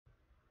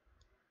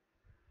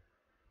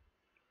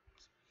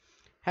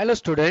Hello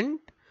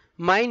student,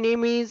 my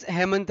name is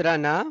Hemant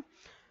Rana.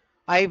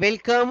 I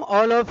welcome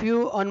all of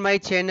you on my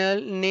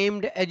channel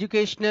named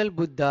Educational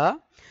Buddha.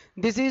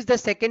 This is the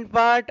second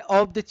part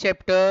of the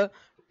chapter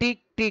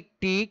Tick Tick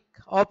Tick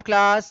of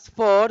class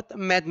 4th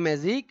Math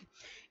Magic.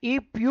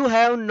 If you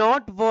have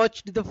not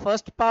watched the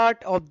first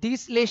part of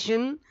this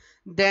lesson,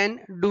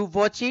 then do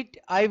watch it.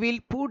 I will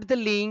put the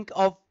link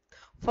of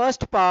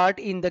first part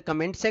in the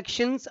comment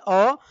sections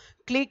or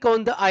click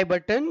on the I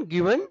button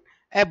given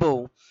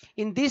above.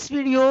 In this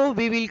video,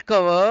 we will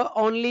cover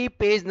only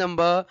page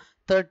number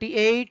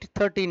 38,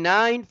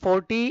 39,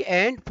 40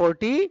 and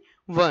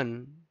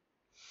 41.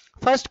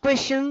 First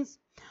questions.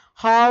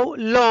 How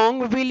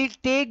long will it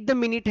take the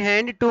minute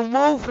hand to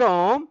move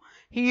from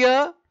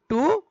here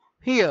to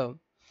here?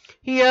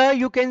 Here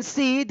you can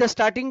see the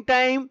starting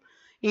time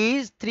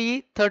is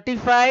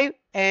 3:35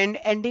 and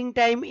ending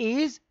time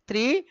is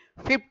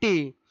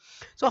 3:50.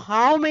 So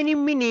how many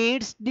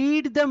minutes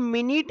did the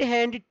minute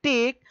hand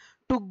take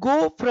to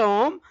go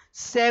from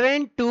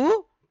 7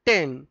 to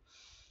 10?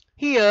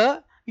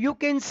 Here you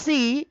can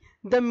see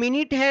the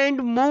minute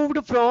hand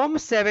moved from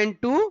 7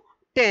 to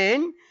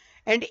 10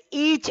 and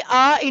each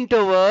hour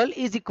interval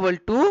is equal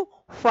to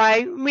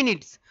 5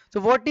 minutes. So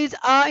what is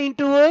hour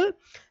interval?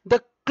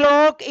 The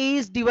clock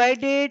is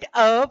divided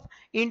up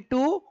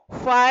into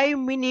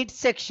 5-minute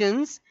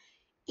sections.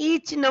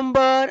 Each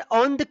number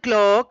on the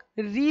clock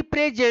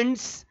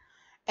represents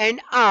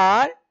an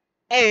hour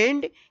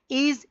and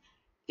is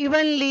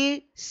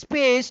evenly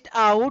spaced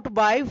out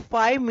by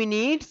 5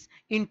 minutes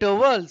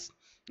intervals.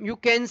 You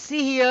can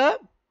see here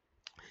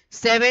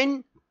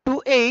 7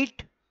 to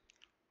 8,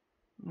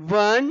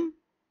 1,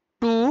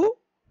 2,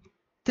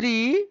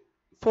 3,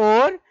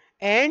 4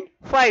 and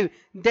 5.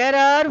 There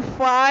are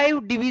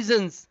 5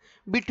 divisions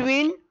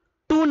between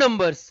two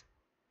numbers.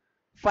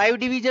 5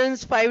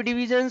 divisions, 5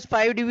 divisions,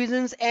 5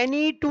 divisions,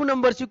 any two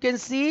numbers. You can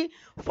see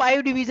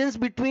 5 divisions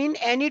between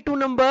any two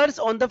numbers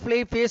on the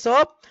face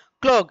of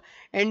clock,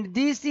 and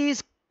this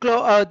is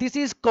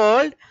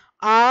called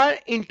hour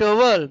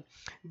interval.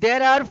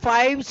 There are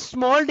 5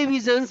 small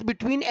divisions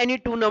between any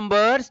two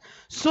numbers,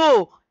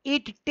 so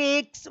it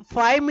takes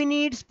 5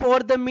 minutes for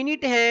the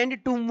minute hand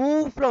to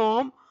move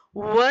from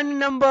one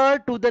number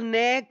to the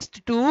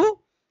next to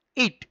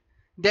it.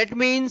 That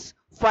means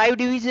 5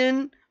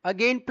 division,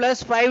 again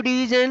plus 5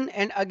 division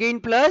and again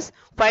plus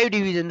 5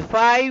 division.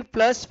 5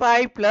 plus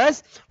 5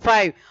 plus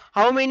 5.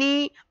 How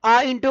many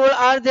hour interval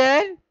are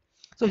there?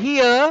 So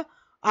here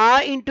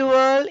hour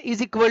interval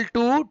is equal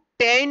to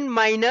 10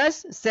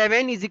 minus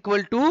 7 is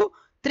equal to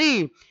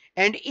 3,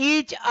 and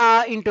each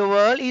hour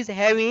interval is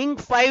having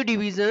 5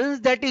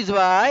 divisions. That is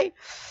why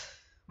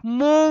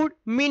moved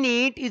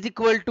minute is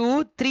equal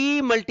to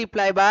 3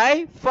 multiplied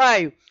by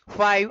 5.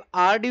 5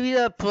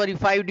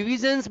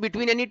 divisions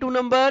between any two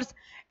numbers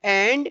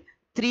and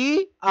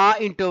 3 hour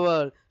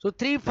interval. So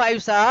 3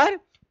 5s are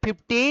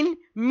 15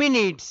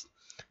 minutes.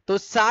 तो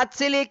 7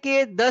 से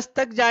लेके 10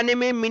 तक जाने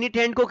में minute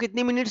hand को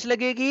कितनी minutes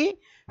लगेगी?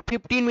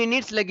 15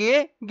 minutes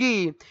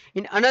लगेगी.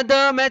 In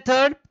another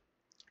method,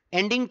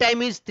 ending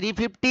time is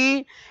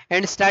 3:50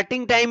 and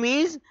starting time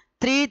is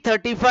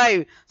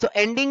 3:35. So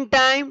ending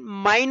time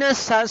minus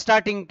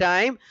starting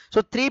time.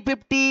 So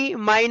 3:50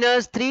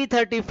 minus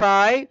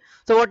 3:35.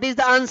 So what is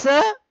the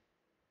answer?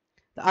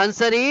 The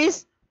answer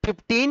is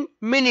 15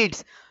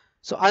 minutes.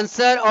 So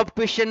answer of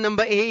question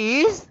number A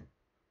is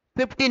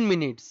 15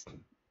 minutes.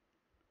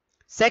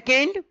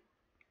 Second,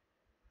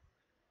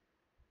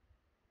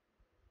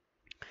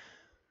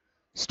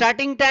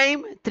 starting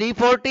time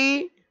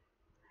 3:40,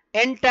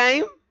 end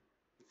time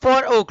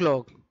 4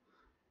 o'clock.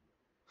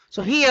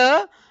 So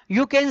here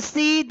you can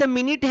see the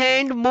minute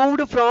hand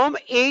moved from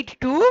 8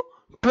 to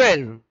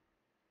 12.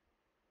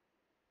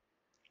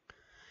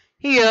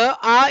 Here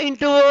hour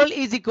interval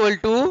is equal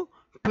to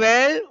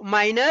 12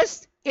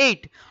 minus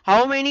 8.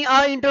 How many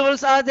hour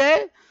intervals are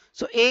there?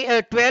 So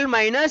 12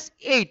 minus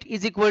 8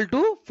 is equal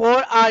to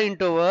 4 hour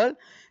interval.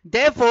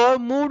 Therefore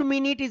moved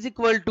minute is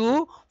equal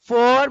to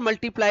 4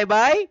 multiplied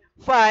by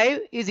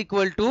 5 is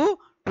equal to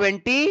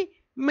 20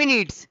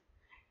 minutes.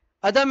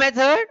 Other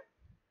method,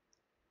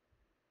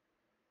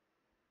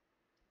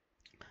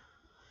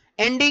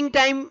 ending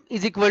time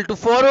is equal to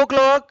 4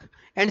 o'clock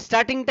and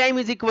starting time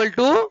is equal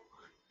to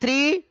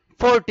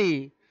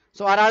 3:40.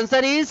 So our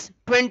answer is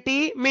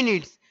 20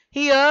 minutes.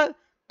 Here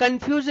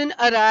confusion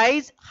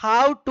arise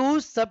how to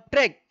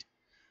subtract.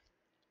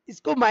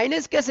 इसको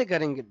minus कैसे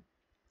करेंगे?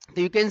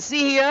 So you can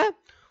see here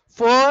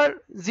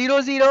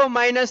 400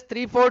 minus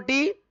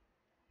 340.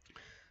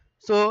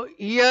 So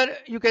here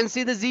you can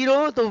see the 0.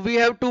 So we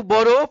have to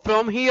borrow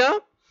from here.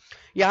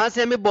 यहाँ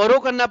से हमें borrow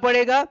करना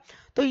पड़ेगा.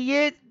 तो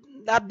ये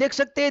आप देख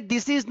सकते हैं,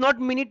 this is not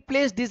minute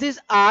place, this is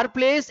hour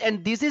place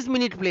and this is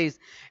minute place,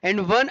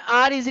 and 1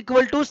 hour is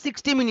equal to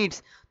 60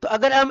 minutes. तो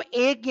अगर हम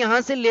एक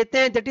यहाँ से लेते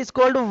हैं, that is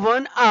called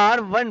 1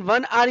 hour.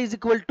 1 hour is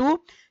equal to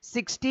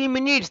 60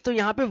 minutes. तो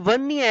यहाँ पे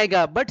 1 नहीं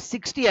आएगा but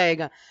 60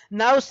 आएगा.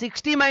 Now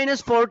 60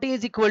 minus 40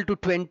 is equal to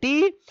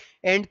 20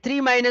 and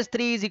 3 minus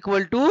 3 is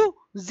equal to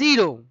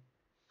 0.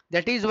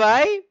 That is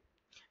why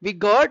we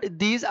got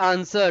these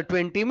answer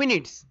 20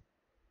 minutes.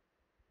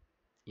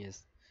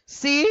 Yes.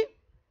 C,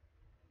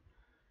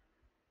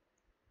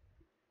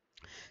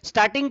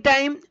 starting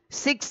time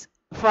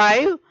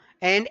 6:05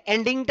 and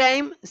ending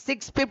time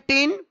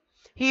 6:15.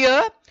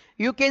 Here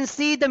you can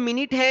see the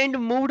minute hand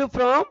moved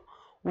from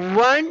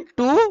 1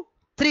 to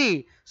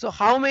 3. So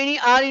how many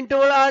hour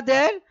interval are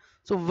there?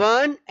 So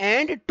 1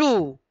 and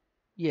 2.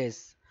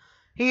 Yes.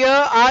 Here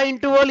hour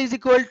interval is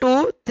equal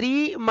to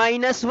 3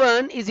 minus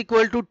 1 is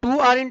equal to 2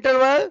 hour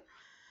interval.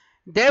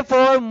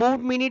 Therefore,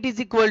 moved minute is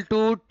equal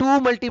to 2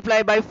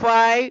 multiplied by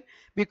 5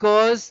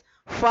 because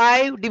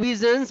 5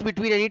 divisions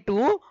between any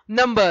two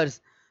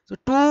numbers. So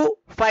 2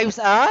 5s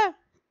are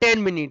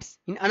 10 minutes.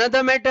 In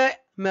another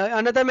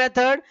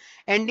method,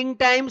 ending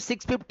time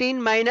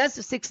 6:15 minus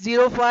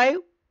 6:05.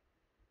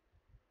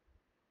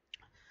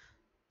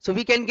 So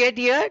we can get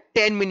here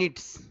 10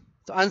 minutes.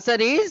 So answer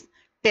is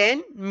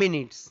 10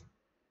 minutes.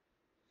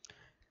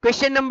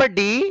 Question number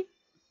D.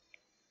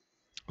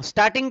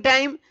 Starting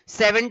time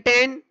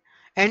 7:10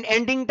 and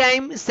ending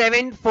time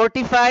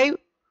 7:45.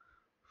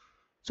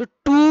 So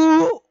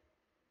 2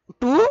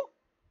 to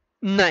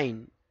 9.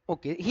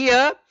 Okay,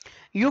 here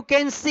you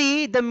can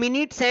see the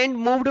minutes hand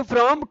moved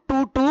from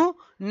 2 to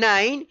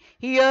 9.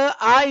 Here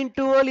our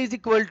interval is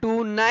equal to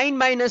 9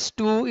 minus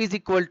 2 is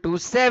equal to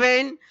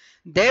 7.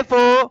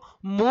 Therefore,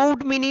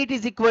 moved minute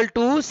is equal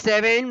to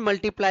 7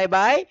 multiplied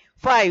by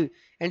 5.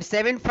 And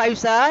 7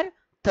 5s are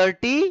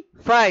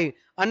 35.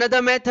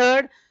 Another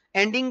method,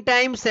 ending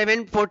time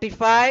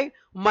 7:45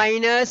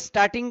 minus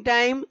starting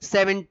time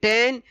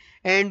 7:10,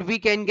 and we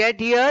can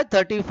get here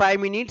 35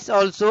 minutes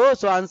also.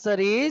 So answer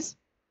is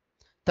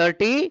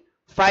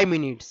 35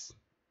 minutes.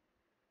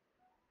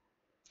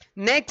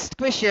 Next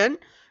question,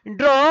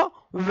 draw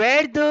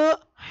where the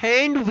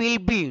hand will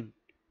be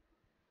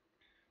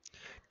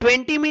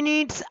 20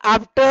 minutes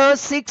after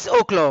 6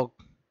 o'clock.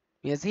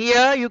 Yes,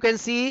 here you can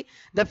see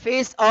the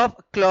face of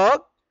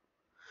clock,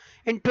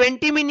 and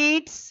 20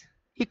 minutes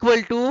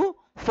equal to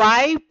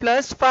 5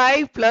 plus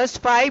 5 plus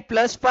 5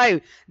 plus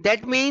 5.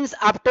 That means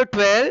after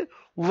 12,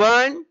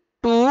 1,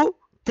 2,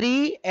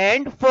 3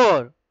 and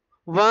 4.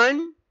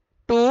 1,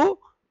 2,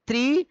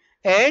 3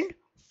 and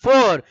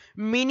 4.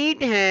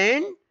 Minute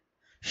hand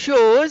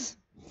shows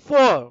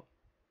 4.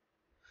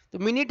 The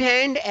minute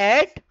hand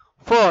at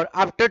 4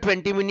 after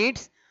 20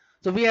 minutes.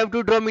 So we have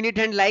to draw minute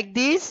hand like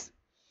this,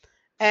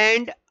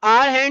 and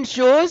our hand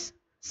shows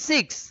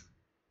 6.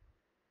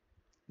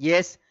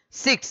 Yes,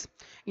 6.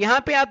 यहाँ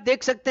पे आप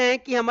देख सकते हैं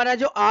कि हमारा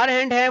जो are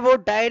hand है वो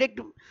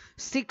डायरेक्ट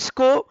 6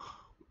 को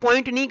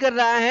पॉइंट नहीं कर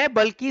रहा है,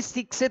 बल्कि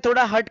 6 से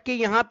थोड़ा हट के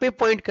यहाँ पे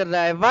पॉइंट कर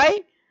रहा है.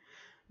 Why?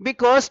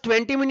 Because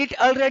 20 minutes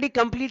already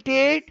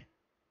completed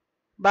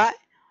by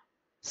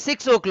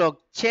 6 o'clock.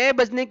 6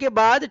 बजने के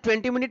बाद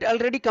 20 मिनट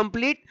ऑलरेडी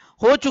कंप्लीट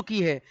हो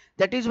चुकी है.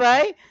 दैट इज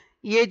वाई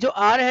ये जो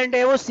आर हैंड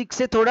है वो 6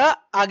 से थोड़ा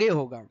आगे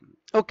होगा.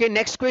 Okay,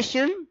 next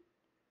question.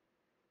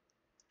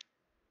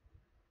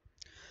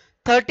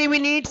 30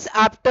 minutes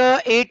after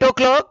 8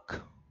 o'clock.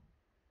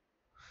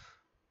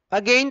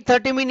 Again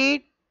 30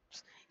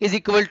 minutes is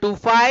equal to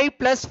 5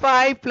 plus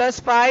 5 plus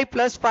 5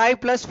 plus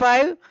 5 plus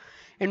 5,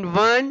 and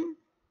 1,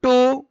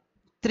 2,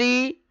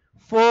 3,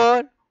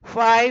 4,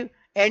 5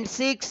 and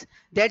 6.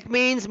 That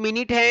means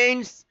minute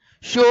hands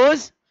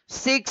shows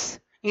 6,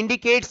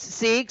 indicates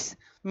 6.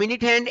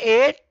 Minute hand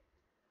 8,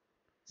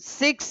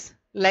 6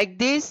 like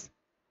this,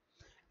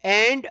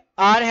 and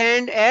our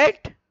hand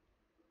at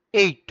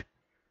 8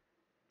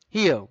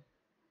 here.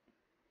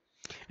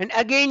 And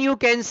again you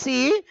can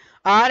see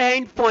our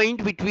hand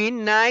point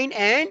between 9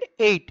 and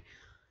 8.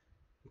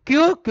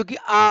 क्यों? क्योंकि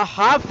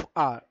half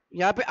hour,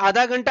 यहाँ पे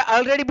आधा घंटा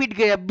already बीत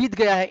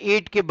गया है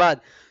 8 के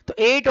बाद. तो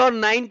 8 और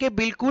 9 के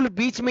बिल्कुल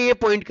बीच में ये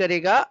पॉइंट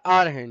करेगा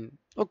are hand.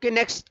 Okay,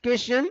 next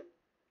question.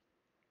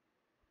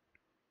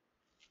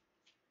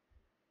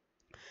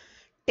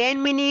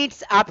 10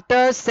 minutes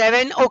after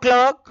 7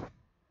 o'clock.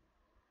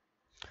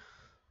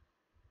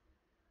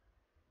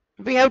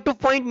 We have to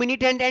point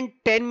minute hand and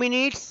 10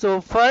 minutes. So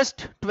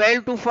first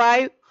 12 to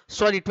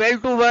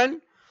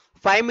 1,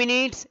 5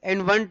 minutes,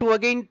 and 1 to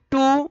again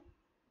 2,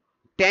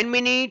 10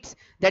 minutes.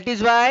 That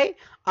is why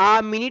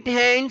our minute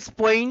hands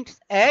points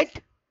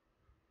at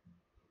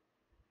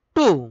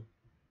 2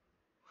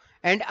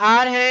 and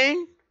our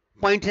hand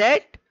points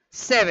at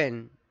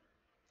 7.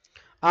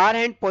 Our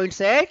hand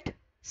points at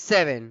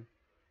 7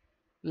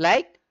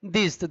 like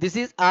this. So this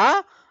is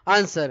our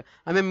answer.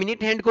 हमें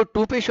minute hand को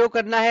 2 पे show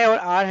करना है और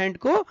are hand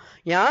को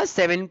यहां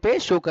 7 पे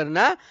show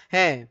करना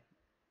है.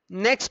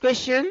 Next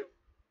question.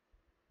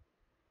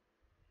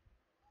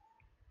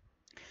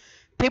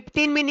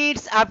 15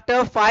 minutes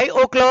after 5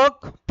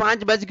 o'clock.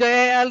 5 बज गए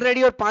हैं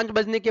ऑलरेडी और 5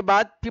 बजने के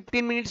बाद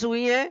 15 मिनट्स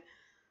हुई हैं.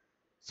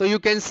 So you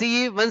can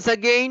see once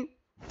again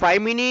 5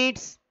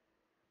 minutes,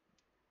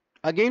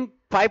 again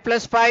 5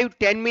 plus 5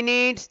 10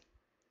 minutes,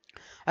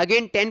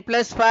 again 10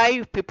 plus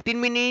 5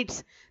 15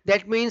 minutes.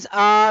 That means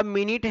our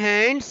minute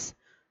hands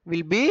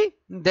will be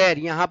there.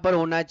 यहां पर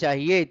होना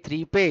चाहिए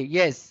 3 पे.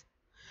 Yes,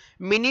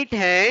 minute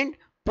hand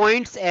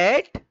points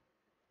at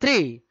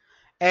 3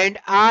 and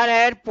our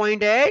hand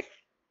point at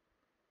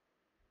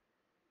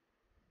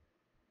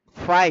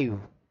 5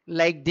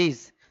 like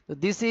this. So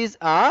this is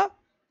our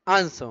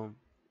answer.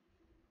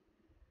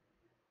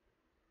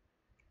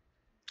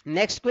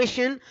 Next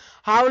question,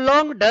 how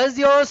long does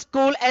your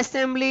school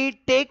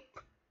assembly take?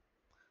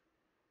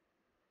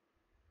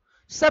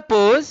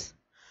 Suppose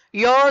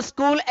your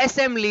school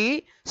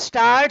assembly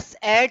starts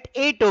at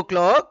 8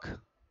 o'clock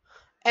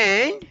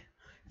and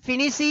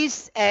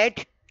finishes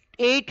at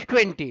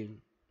 8:20.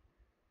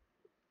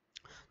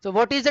 So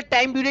what is the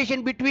time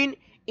duration between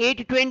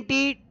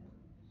 8:20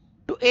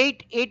 to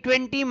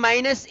 8:20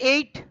 minus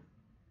 8?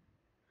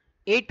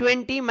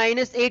 8:20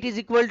 minus 8 is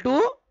equal to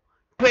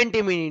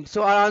 20 minutes.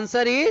 So our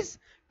answer is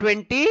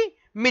 20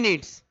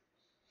 minutes.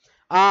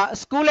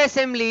 School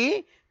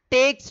assembly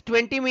takes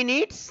 20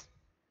 minutes.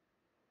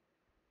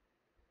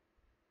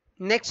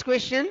 Next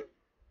question.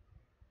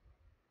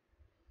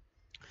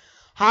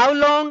 How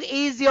long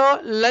is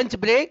your lunch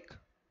break?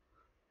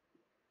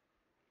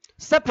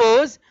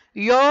 Suppose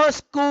your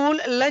school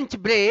lunch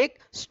break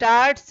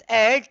starts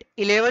at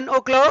 11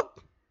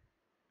 o'clock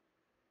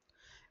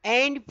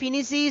and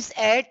finishes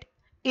at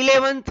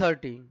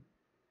 11:30.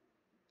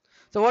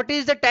 So what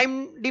is the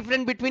time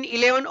difference between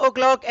 11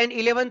 o'clock and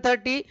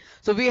 11:30?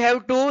 So we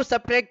have to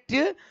subtract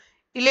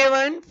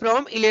 11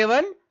 from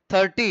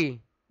 11:30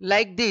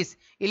 like this.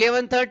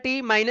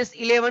 11:30 minus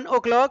 11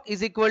 o'clock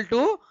is equal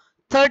to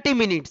 30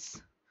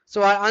 minutes.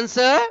 So our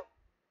answer,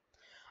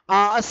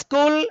 a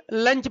school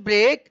lunch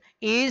break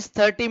is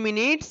 30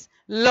 minutes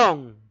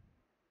long.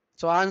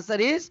 So answer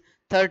is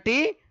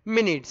 30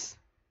 minutes.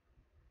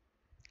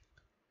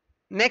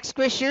 Next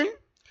question.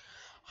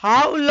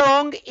 How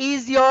long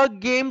is your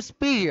games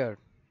period?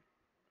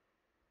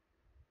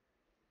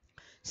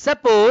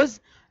 Suppose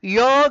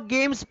your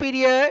games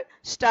period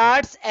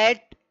starts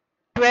at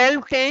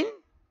 12:10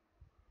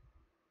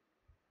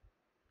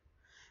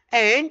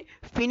 and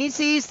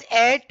finishes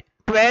at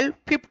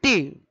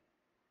 12:50.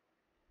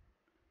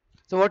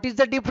 So what is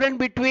the difference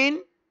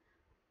between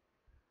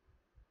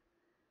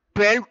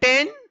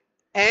 12:10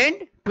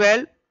 and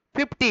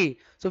 12:50?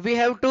 So we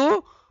have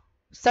to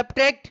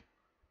subtract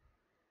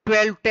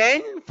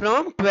 12:10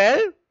 from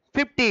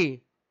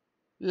 12:50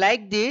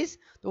 like this.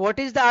 So what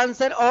is the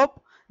answer of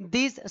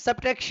this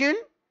subtraction?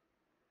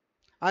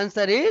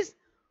 Answer is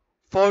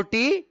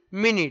 40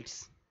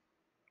 minutes.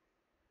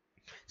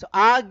 So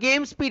our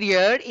games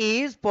period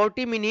is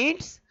 40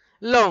 minutes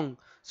long.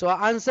 So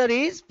our answer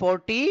is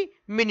 40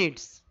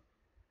 minutes.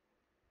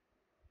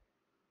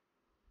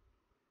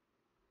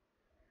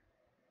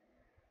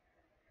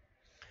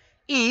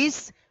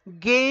 Is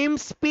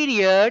games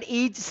period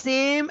is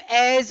same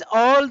as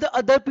all the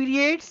other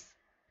periods?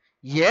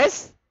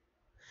 Yes,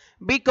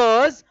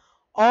 because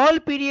all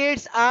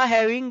periods are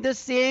having the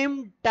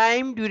same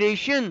time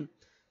duration,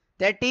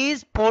 that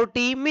is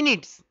 40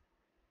 minutes.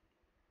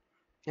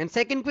 And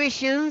second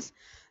questions,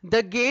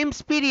 the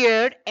games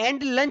period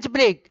and lunch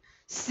break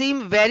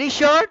seem very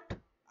short,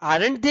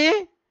 aren't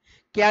they?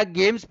 क्या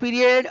games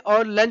period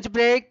और lunch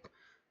break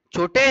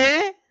छोटे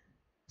हैं?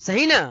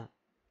 सही ना?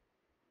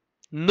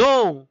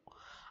 No.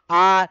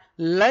 Our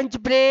lunch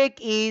break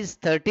is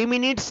 30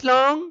 minutes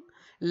long.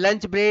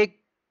 Lunch break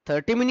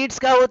 30 minutes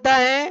का होता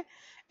है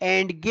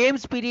and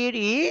games period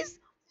is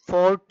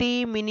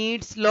 40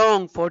 minutes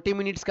long. 40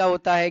 minutes का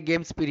होता है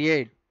games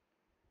period.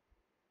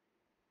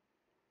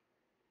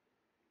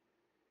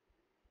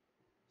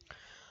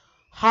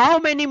 How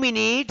many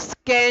minutes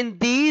can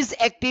these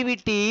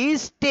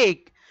activities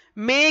take?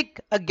 Make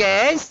a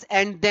guess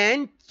and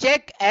then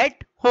check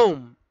at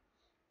home.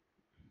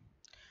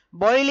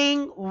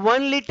 Boiling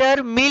 1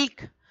 liter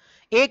milk,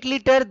 1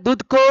 litre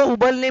दूध को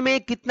उबलने में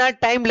कितना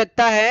टाइम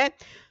लगता है?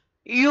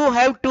 You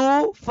have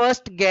to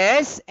first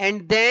guess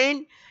and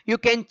then you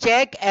can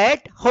check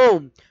at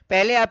home.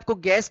 पहले आपको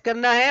gas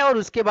करना है और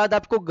उसके बाद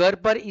आपको घर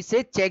पर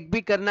इसे चेक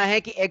भी करना है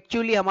कि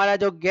एक्चुअली हमारा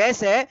जो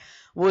गैस है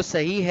वो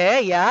सही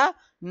है या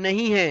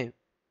नहीं है.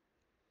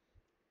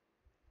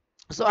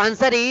 So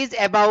answer is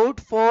about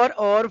 4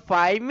 or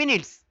 5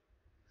 minutes.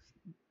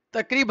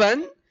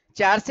 तकरीबन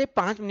 4 से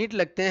 5 मिनट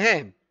लगते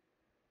हैं.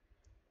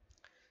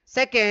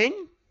 Second,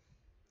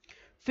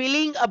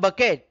 filling a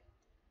bucket.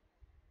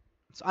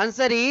 So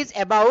answer is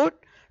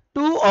about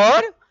 2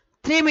 or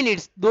 3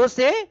 minutes. 2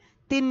 से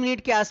 3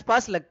 मिनट के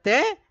आसपास लगते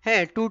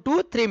हैं. 2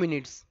 to 3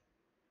 minutes.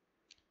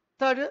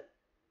 Third,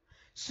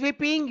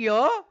 sweeping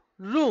your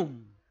room.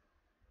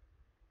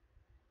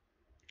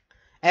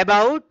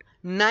 About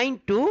 9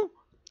 to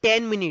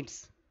 10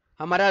 minutes.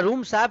 हमारा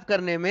रूम साफ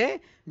करने में,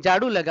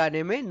 झाड़ू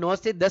लगाने में 9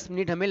 से 10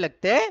 मिनट हमें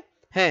लगते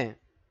हैं.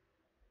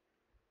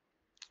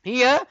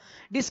 Here,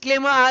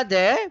 disclaimer are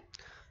there.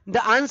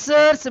 The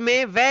answers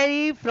may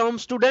vary from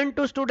student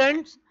to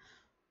student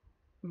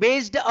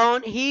based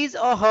on his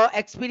or her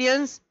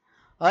experience.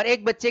 और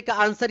एक बच्चे का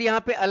आंसर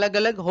यहाँ पे अलग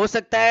अलग हो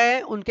सकता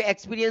है उनके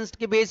एक्सपीरियंस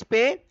के बेस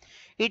पे.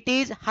 It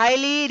is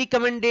highly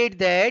recommended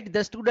that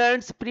the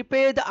students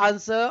prepare the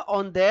answer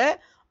on their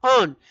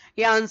own.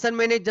 ये आंसर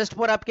मैंने जस्ट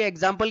फॉर आपके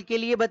एग्जाम्पल के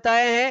लिए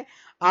बताए हैं.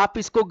 आप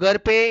इसको घर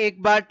पे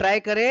एक बार ट्राई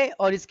करें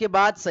और इसके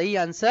बाद सही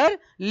आंसर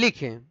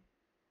लिखें.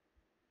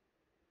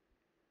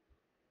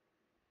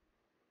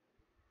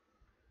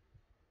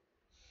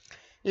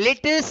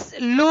 Let us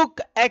look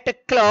at a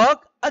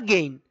clock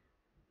again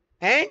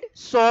and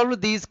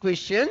solve these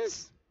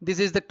questions. This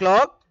is the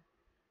clock.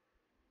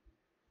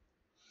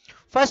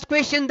 First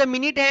question, the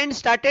minute hand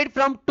started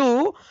from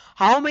 2.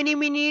 How many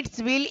minutes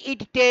will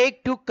it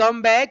take to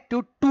come back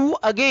to 2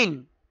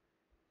 again?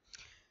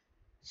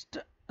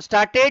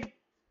 Started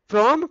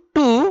from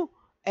 2,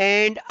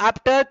 and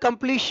after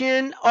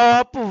completion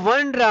of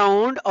one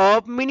round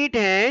of minute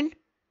hand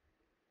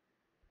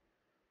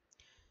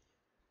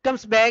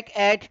comes back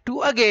at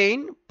 2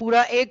 again.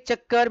 पूरा एक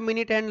चक्कर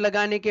minute hand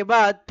लगाने के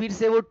बाद फिर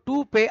से वो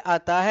 2 पे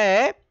आता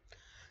है,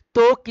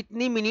 तो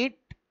कितनी मिनट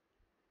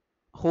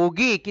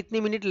होगी,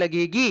 कितनी मिनट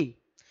लगेगी?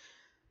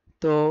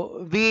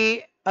 तो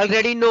we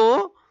already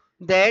know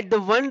that the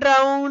one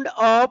round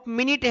of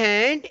minute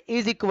hand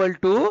is equal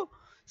to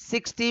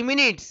 60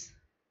 minutes.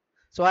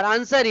 So our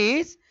answer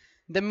is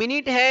the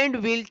minute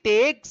hand will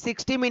take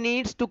 60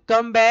 minutes to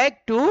come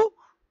back to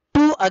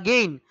 2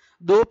 again.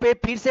 2 पे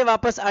फिर से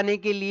वापस आने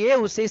के लिए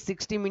उसे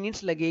 60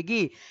 मिनट्स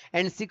लगेगी,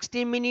 and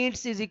 60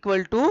 minutes is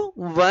equal to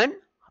 1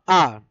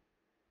 hour.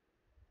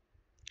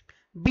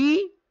 B.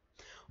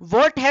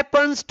 What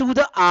happens to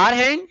the R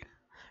hand?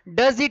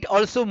 Does it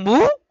also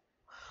move?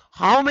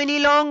 How many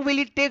long will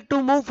it take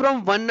to move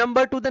from one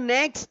number to the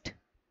next?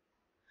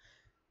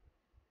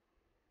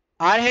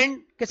 R hand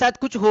के साथ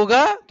कुछ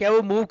होगा क्या?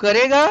 वो move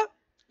करेगा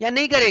या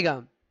नहीं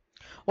करेगा?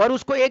 और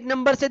उसको एक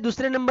नंबर से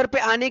दूसरे नंबर पे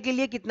आने के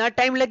लिए कितना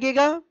टाइम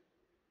लगेगा?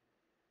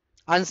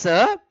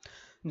 Answer: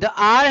 the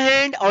R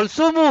hand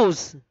also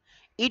moves.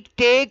 It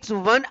takes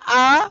 1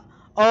 hour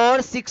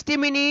or 60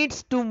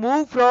 minutes to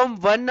move from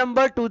one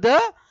number to the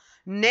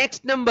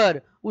next number.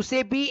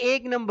 उसे भी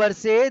एक नंबर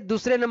से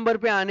दूसरे नंबर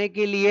पे आने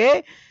के लिए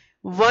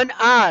 1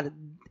 hour,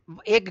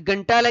 1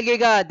 घंटा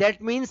लगेगा.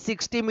 दैट मीन्स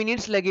 60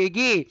 मिनट्स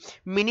लगेगी.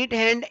 मिनट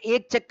हैंड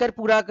एक चक्कर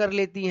पूरा कर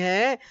लेती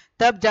हैं,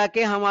 तब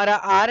जाके हमारा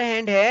आर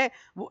हैंड है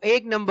वो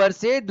एक नंबर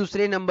से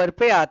दूसरे नंबर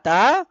पे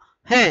आता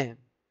है.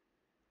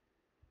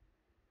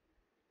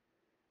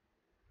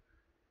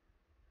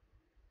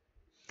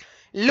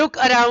 Look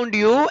around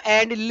you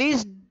and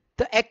list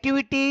the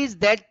activities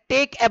that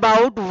take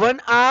about 1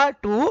 hour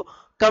to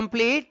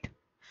complete.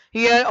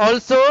 Here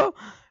also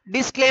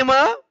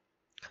disclaimer: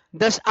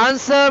 the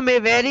answer may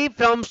vary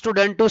from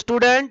student to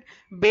student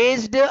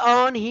based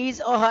on his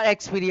or her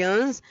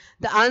experience.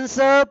 The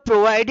answer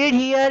provided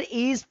here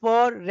is for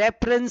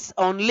reference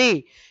only.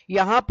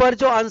 यहाँ पर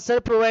जो answer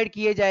provide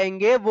किए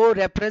जाएंगे वो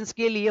reference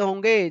के लिए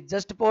होंगे,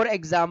 just for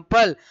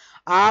example.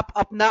 आप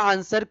अपना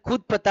आंसर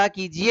खुद पता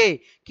कीजिए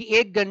कि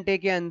 1 घंटे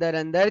के अंदर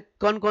अंदर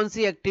कौन कौन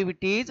सी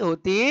एक्टिविटीज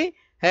होती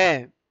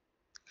है.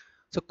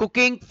 सो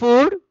cooking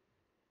food,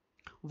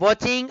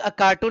 watching a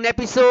cartoon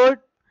episode,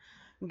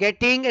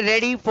 getting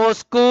ready for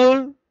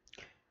school,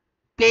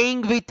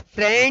 playing with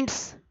friends,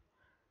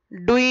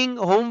 doing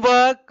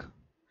homework,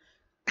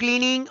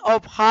 cleaning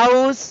of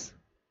house,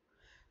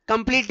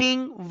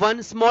 completing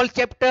one small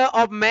chapter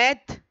of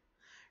math,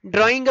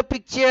 drawing a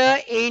picture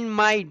in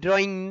my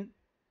drawing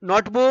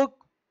notebook.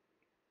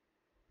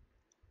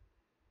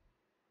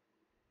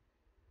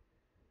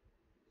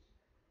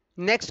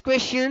 Next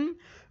question: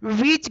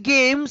 which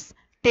games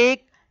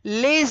take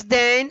less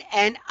than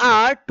an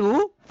hour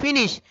to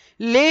finish?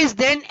 Less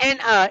than an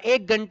hour,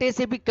 1 घंटे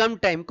से भी कम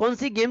time कौन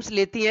सी games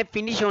लेती हैं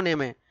finish होने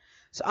में?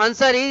 So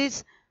answer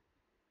is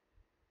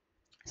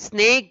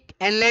snake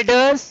and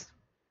ladders,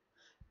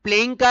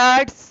 playing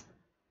cards,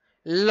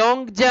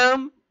 long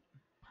jump,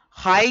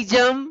 high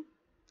jump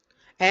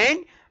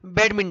and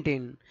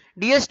badminton.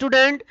 Dear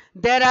student,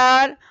 there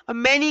are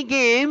many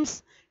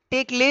games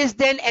take less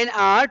than an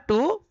hour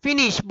to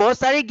finish. बहुत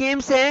सारे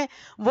गेम्स हैं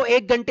वो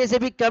 1 घंटे से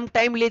भी कम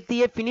टाइम लेती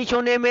है फिनिश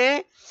होने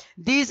में.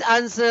 This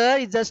answer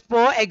is just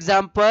for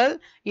example.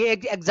 ये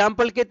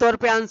एग्जाम्पल के तौर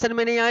पे आंसर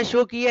मैंने यहाँ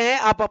शो किए हैं.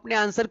 आप अपने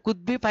आंसर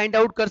खुद भी फाइंड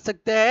आउट कर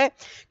सकते हैं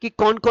कि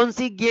कौन कौन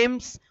सी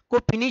गेम्स को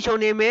फिनिश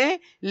होने में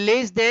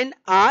लेस देन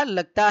आवर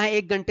लगता है,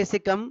 1 घंटे से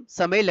कम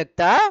समय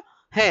लगता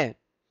है.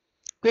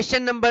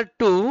 Question number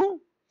 2: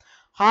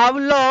 how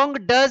long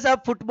does a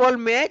football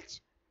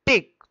match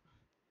take?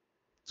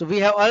 So we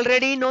have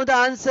already know the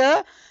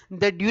answer.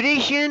 The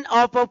duration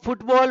of a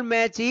football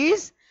match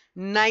is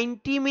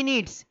 90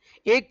 minutes.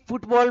 एक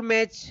फुटबॉल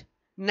मैच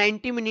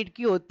 90 मिनट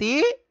की होती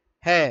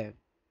है.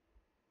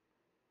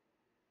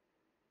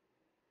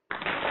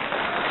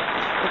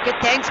 Okay,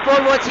 thanks for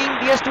watching,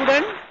 dear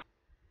student.